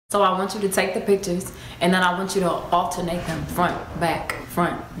So I want you to take the pictures and then I want you to alternate them front, back,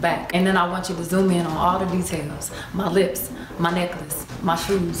 and then I want you to zoom in on all the details. My lips, my necklace, my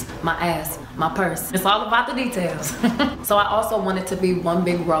shoes, my ass, my purse. It's all about the details. So I also want it to be one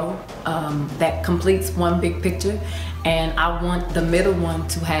big row that completes one big picture, and I want the middle one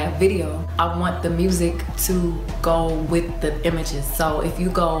to have video. I want the music to go with the images. So if you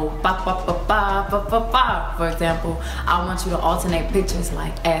go ba ba ba ba ba ba ba, for example, I want you to alternate pictures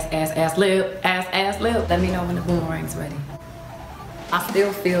like ass, ass, ass, lip, ass, ass, lip. Let me know when the boomerang's ready. I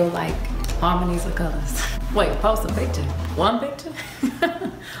still feel like harmonies of colors. Wait, post a picture? One picture?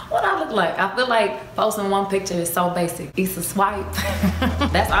 What I look like? I feel like posting one picture is so basic. It's a swipe.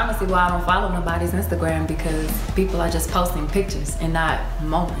 That's honestly why I don't follow nobody's Instagram, because people are just posting pictures and not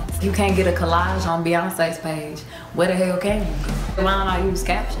moments. You can't get a collage on Beyonce's page. Where the hell can you go? Why don't I use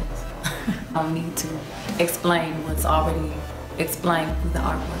captions? I don't need to explain what's already explained through the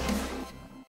artwork.